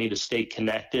allowed me to stay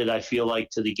connected, I feel like,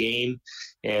 to the game.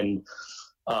 And,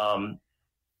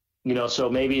 so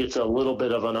maybe it's a little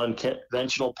bit of an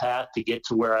unconventional path to get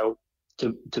to where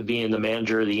to being the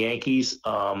manager of the Yankees.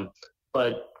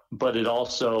 But it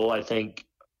also, I think,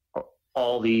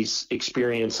 all these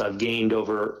experience I've gained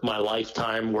over my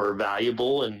lifetime were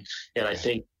valuable and I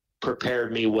think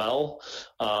prepared me well.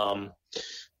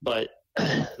 But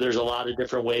there's a lot of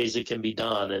different ways it can be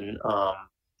done. And,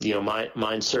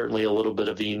 mine's certainly a little bit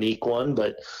of a unique one,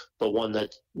 but one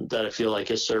that I feel like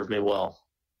has served me well.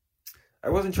 I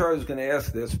wasn't sure I was going to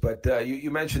ask this, but you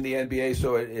mentioned the NBA,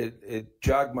 so it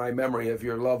jogged my memory of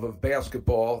your love of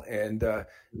basketball. And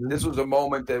this was a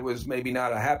moment that was maybe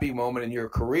not a happy moment in your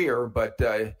career, but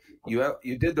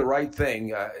you did the right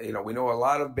thing. We know a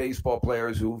lot of baseball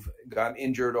players who've gotten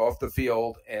injured off the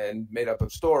field and made up a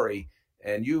story.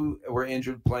 And you were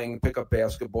injured playing pickup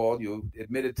basketball. You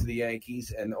admitted to the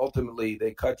Yankees, and ultimately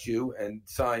they cut you and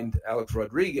signed Alex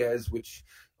Rodriguez, which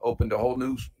opened a whole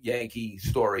new Yankee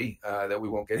story that we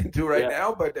won't get into right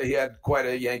now. But he had quite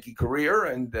a Yankee career,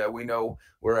 and we know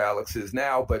where Alex is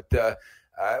now. But I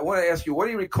want to ask you, what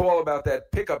do you recall about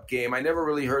that pickup game? We never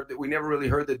really heard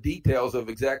the details of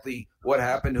exactly what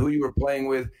happened, who you were playing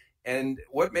with, and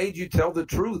what made you tell the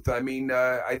truth. I mean,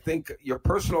 I think your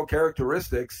personal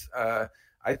characteristics,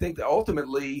 I think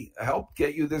ultimately helped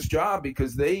get you this job,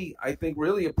 because they, I think,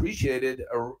 really appreciated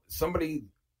somebody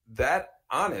that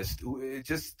honest. It's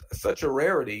just such a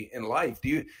rarity in life.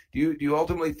 Do you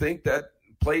ultimately think that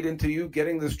played into you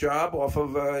getting this job off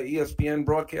of ESPN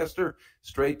broadcaster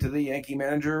straight to the Yankee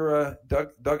manager,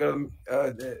 Doug to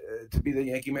be the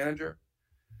Yankee manager?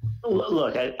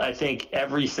 Look, I think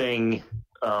everything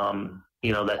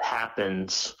that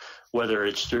happens, whether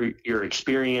it's through your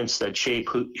experience that shape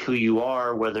who you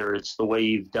are, whether it's the way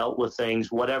you've dealt with things,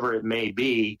 whatever it may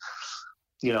be,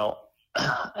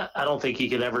 I don't think you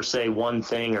can ever say one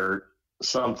thing or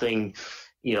something,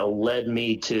 led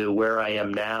me to where I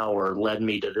am now or led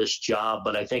me to this job.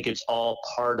 But I think it's all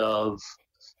part of,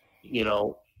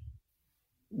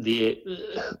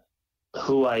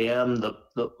 who I am,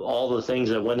 all the things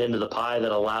that went into the pie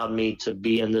that allowed me to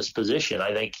be in this position.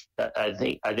 I think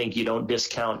you don't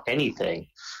discount anything.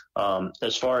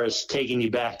 As far as taking you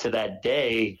back to that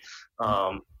day,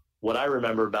 what I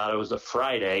remember about it was a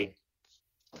Friday.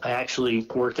 I actually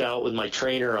worked out with my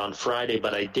trainer on Friday,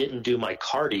 but I didn't do my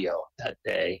cardio that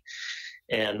day.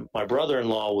 And my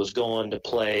brother-in-law was going to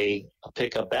play a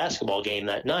pickup basketball game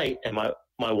that night. And my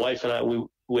wife and I,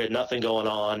 we had nothing going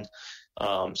on.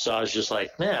 So I was just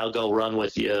like, man, I'll go run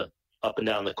with you up and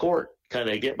down the court, kind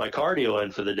of get my cardio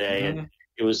in for the day. Mm-hmm. And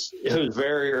it was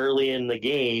very early in the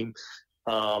game.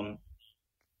 I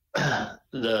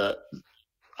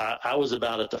was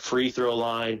about at the free throw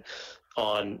line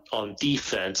on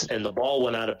defense, and the ball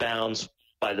went out of bounds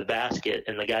by the basket,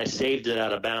 and the guy saved it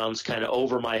out of bounds kind of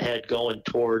over my head going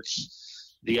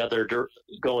towards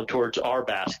our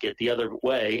basket the other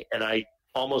way. And I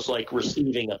almost like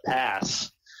receiving a pass,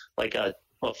 like a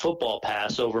football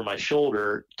pass over my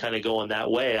shoulder, kind of going that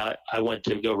way. I went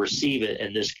to go receive it,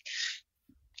 and this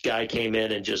guy came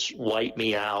in and just wiped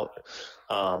me out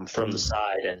from the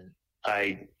side. And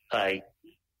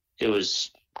it was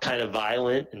kind of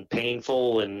violent and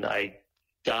painful, and I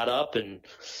got up and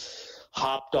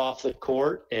hopped off the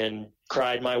court and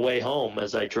cried my way home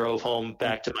as I drove home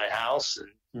back to my house, and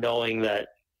knowing that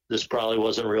this probably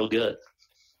wasn't real good.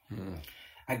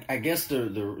 I guess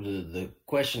the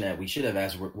question that we should have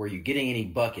asked, were you getting any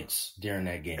buckets during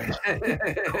that game? I think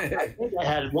I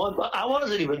had one, but I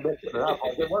wasn't even mixing it up.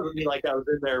 It wasn't like I was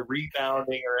in there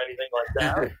rebounding or anything like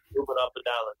that. I was moving up and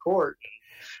down the court.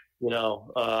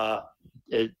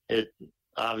 It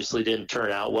obviously didn't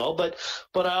turn out well, but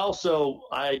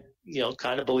I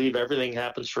kind of believe everything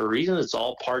happens for a reason. It's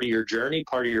all part of your journey,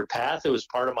 part of your path. It was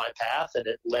part of my path, and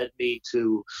it led me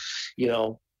to,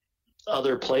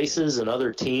 other places and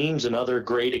other teams and other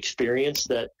great experience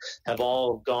that have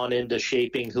all gone into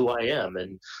shaping who I am.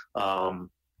 And,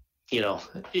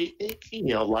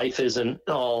 life isn't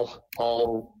all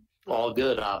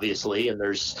good, obviously. And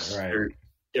there's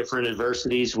different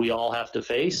adversities we all have to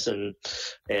face, and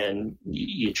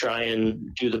you try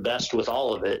and do the best with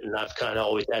all of it. And I've kind of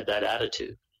always had that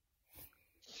attitude.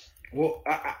 Well,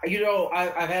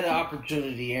 I've had an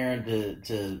opportunity, Aaron,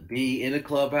 to be in a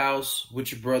clubhouse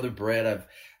with your brother Brett. I've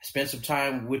spent some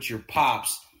time with your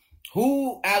pops.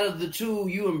 Who out of the two,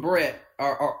 you and Brett,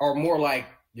 are more like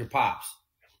your pops?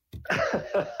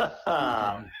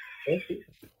 I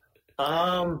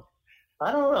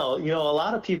don't know. A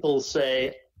lot of people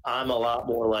say I'm a lot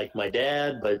more like my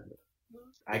dad, but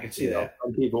I can see that.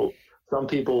 Some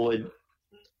people would,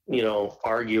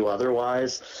 argue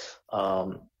otherwise.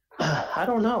 I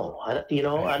don't know. I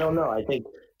don't know. I think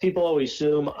people always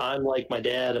assume I'm like my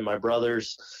dad and my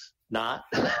brother's not.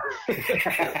 That's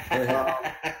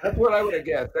what I would have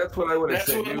guessed. That's what I would have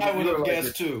said. That's what I would have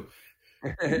guessed too.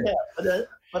 Yeah,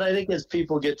 but I think as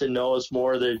people get to know us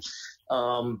more, that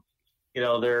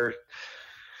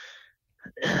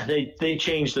they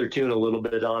change their tune a little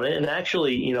bit on it. And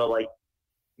actually,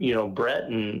 Brett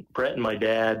and my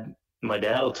dad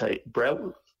will tell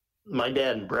you, my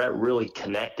dad and Brett really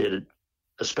connected,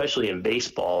 especially in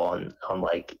baseball, on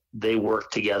like they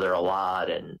worked together a lot.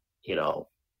 And,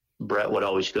 Brett would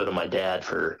always go to my dad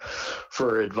for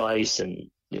advice, and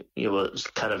it was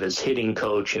kind of his hitting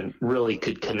coach, and really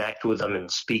could connect with him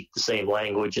and speak the same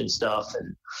language and stuff.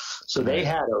 And so they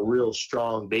had a real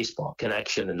strong baseball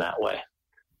connection in that way.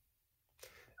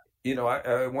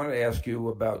 I wanted to ask you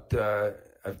about,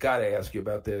 I've got to ask you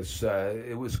about this.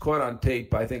 It was caught on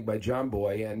tape, I think, by John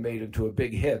Boy and made into a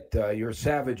big hit. Your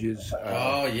Savages.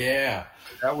 Oh, yeah.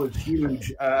 That was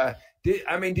huge.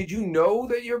 Did you know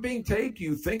that you're being taped? Do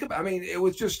you think about, it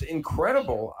was just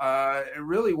incredible. It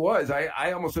really was.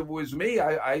 I almost, if it was me,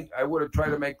 I would have tried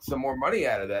to make some more money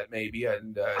out of that maybe,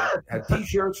 and had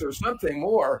T-shirts or something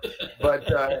more.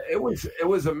 But it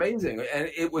was amazing. And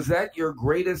was that your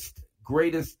greatest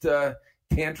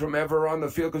tantrum ever on the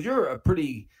field? Because you're a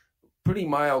pretty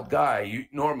mild guy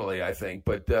normally, I think,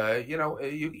 but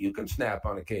you can snap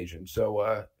on occasion.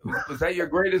 So was that your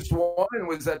greatest one, and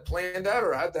was that planned out,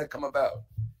 or how'd that come about?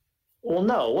 Well,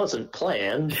 no, it wasn't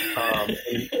planned.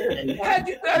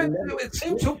 It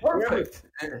seemed so perfect.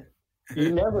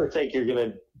 You never think you're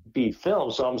going to be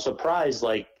filmed, so I'm surprised.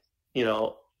 And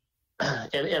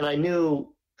I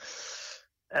knew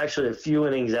actually a few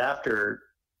innings after,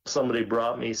 somebody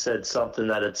said something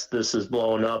that this is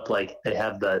blowing up, like they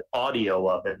have the audio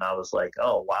of it, and I was like,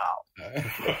 oh wow,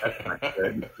 that's not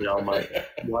good. My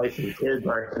wife and kids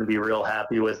aren't going to be real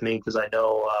happy with me, because I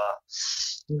know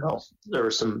there were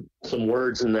some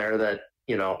words in there that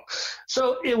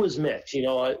so it was mixed.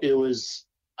 It was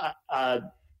I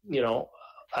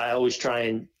always try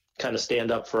and kind of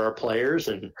stand up for our players,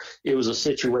 and it was a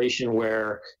situation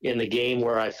where in the game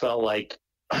where I felt like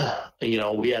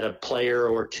we had a player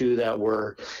or two that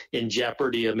were in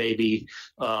jeopardy of maybe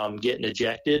getting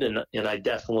ejected, and I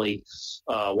definitely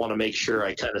want to make sure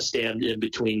I kind of stand in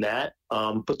between that.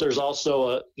 But there's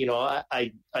also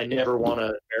I never want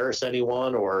to embarrass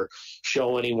anyone or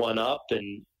show anyone up,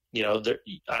 and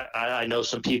I know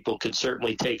some people could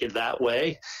certainly take it that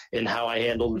way in how I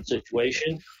handled the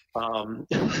situation.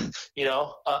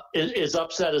 As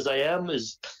upset as I am,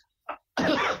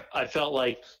 I felt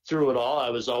like through it all, I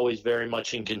was always very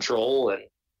much in control, and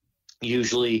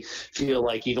usually feel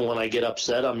like even when I get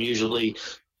upset, I'm usually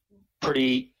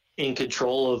pretty in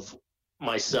control of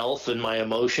myself and my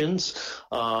emotions.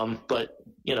 But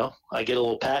I get a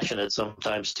little passionate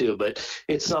sometimes too, but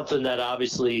it's something that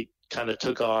obviously kind of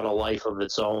took on a life of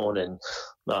its own, and,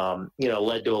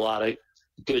 led to a lot of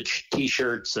good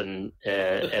T-shirts and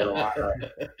a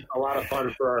lot of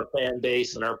fun for our fan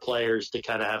base and our players to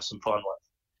kind of have some fun with.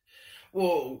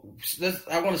 Well,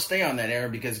 I want to stay on that,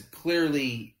 Aaron, because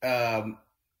clearly,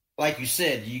 like you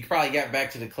said, you probably got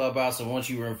back to the clubhouse, and once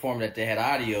you were informed that they had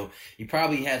audio, you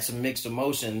probably had some mixed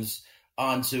emotions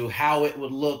onto how it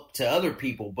would look to other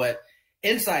people. But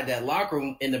inside that locker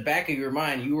room, in the back of your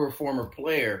mind, you were a former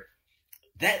player.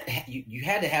 That you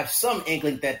had to have some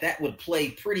inkling that would play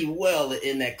pretty well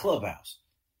in that clubhouse.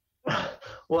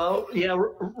 Well, yeah,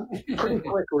 pretty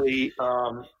quickly,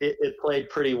 it played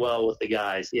pretty well with the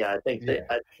guys. Yeah, I think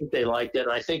they liked it,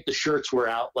 and I think the shirts were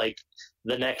out like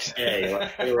the next day.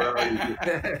 Like they were already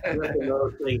ripping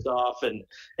those things off, and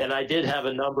I did have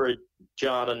a number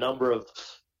of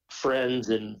friends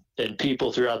and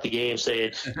people throughout the game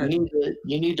saying,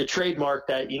 "You need to trademark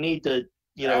that. You need to."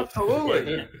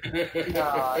 Absolutely.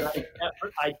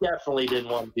 I definitely didn't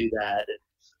want to do that.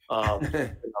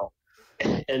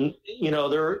 And,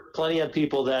 there are plenty of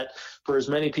people that, for as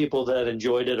many people that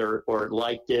enjoyed it or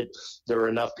liked it, there were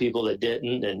enough people that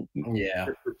didn't. And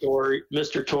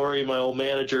Mr. Torrey, my old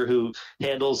manager, who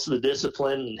handles the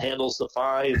discipline and handles the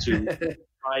fines, who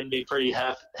fined me pretty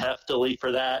heftily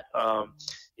for that.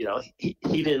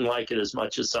 He didn't like it as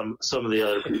much as some of the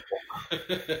other people.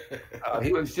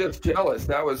 He was just jealous.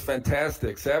 That was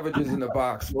fantastic. Savages in the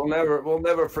box. We'll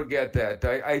never forget that.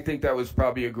 I think that was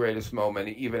probably your greatest moment,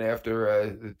 even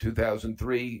after the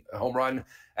 2003 home run.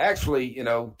 Actually,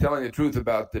 telling the truth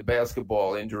about the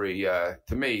basketball injury,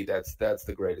 to me, that's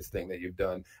the greatest thing that you've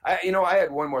done. I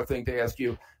had one more thing to ask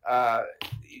you.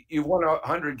 You've won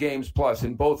 100 games plus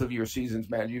in both of your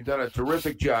seasons, man. You've done a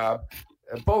terrific job.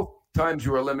 Both times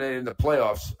you were eliminated in the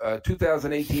playoffs,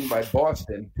 2018 by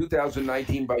Boston,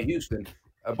 2019 by Houston.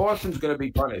 Boston's going to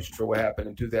be punished for what happened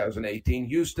in 2018.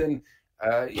 Houston,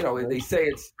 they say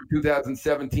it's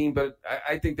 2017, but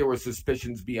I think there were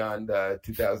suspicions beyond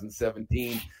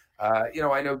 2017. I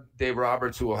know Dave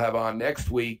Roberts, who we'll have on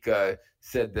next week,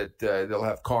 said that they'll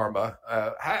have karma.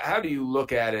 How do you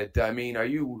look at it? I mean, are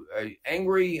you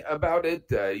angry about it?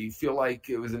 You feel like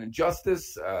it was an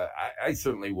injustice? I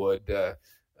certainly would.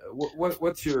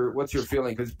 What's your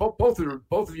feeling? Because both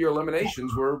of your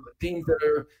eliminations were teams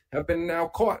that have been now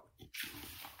caught.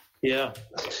 Yeah,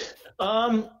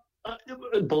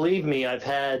 believe me, I've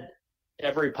had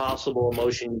every possible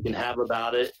emotion you can have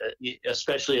about it,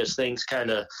 especially as things kind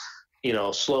of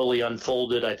slowly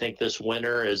unfolded. I think this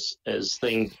winter, as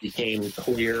things became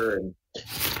clear, and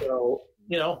so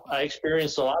I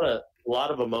experienced a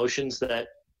lot of emotions that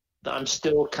I'm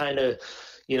still kind of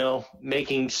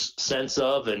making sense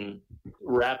of and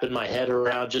wrapping my head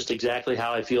around just exactly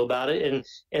how I feel about it. And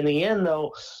in the end,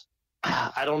 though,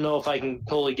 I don't know if I can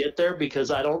totally get there, because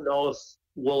I don't know if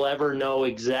we'll ever know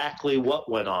exactly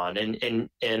what went on. And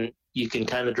you can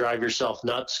kind of drive yourself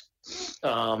nuts,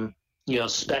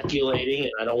 speculating.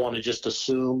 And I don't want to just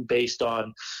assume based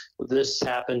on this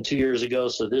happened 2 years ago,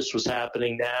 so this was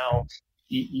happening now.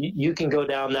 You can go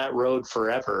down that road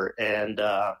forever. And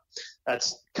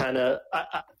that's kind of,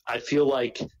 I feel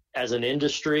like as an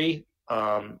industry,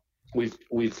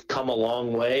 we've come a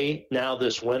long way now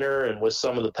this winter, and with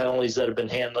some of the penalties that have been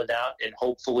handed out, and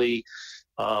hopefully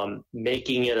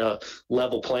making it a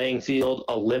level playing field,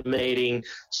 eliminating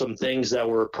some things that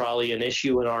were probably an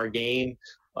issue in our game,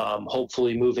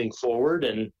 hopefully moving forward.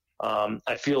 And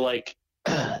I feel like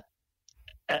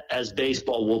as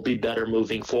baseball will be better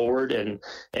moving forward, and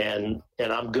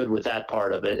I'm good with that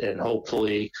part of it. And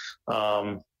hopefully,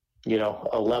 a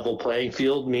level playing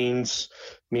field means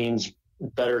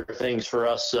better things for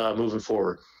us moving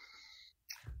forward.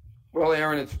 Well,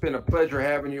 Aaron, it's been a pleasure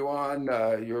having you on.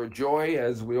 You're a joy,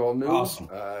 as we all knew. Awesome.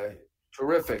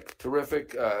 Terrific.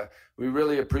 We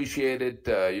really appreciate it.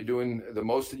 You're doing the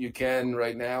most that you can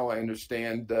right now. I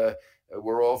understand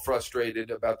we're all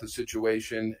frustrated about the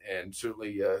situation, and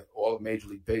certainly all of Major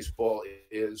League Baseball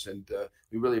is. And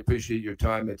we really appreciate your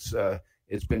time.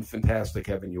 It's been fantastic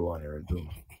having you on, Aaron Boone.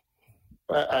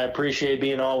 I appreciate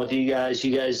being on with you guys.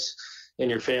 You guys and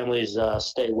your families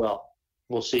stay well.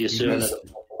 We'll see you soon.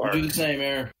 You do the same,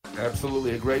 Aaron.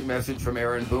 Absolutely. A great message from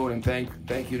Aaron Boone, and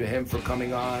thank you to him for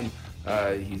coming on.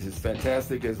 He's as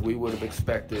fantastic as we would have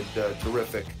expected.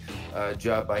 Terrific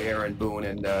job by Aaron Boone.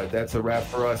 And that's a wrap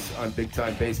for us on Big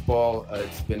Time Baseball.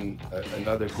 It's been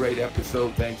another great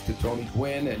episode. Thanks to Tony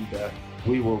Gwynn, and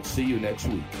we will see you next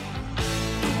week.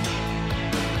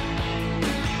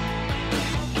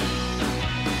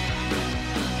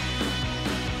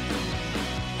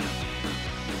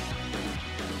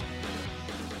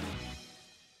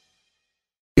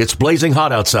 It's blazing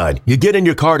hot outside. You get in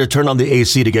your car to turn on the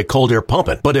AC to get cold air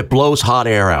pumping, but it blows hot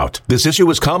air out. This issue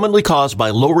is commonly caused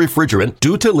by low refrigerant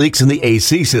due to leaks in the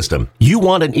AC system. You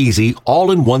want an easy,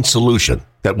 all-in-one solution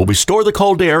that will restore the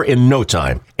cold air in no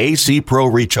time. AC Pro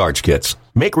Recharge Kits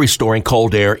make restoring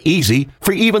cold air easy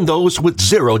for even those with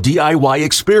zero DIY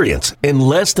experience in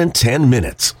less than 10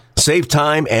 minutes. Save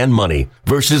time and money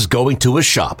versus going to a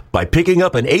shop by picking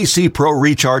up an AC Pro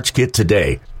Recharge Kit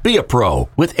today. Be a pro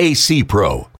with AC Pro.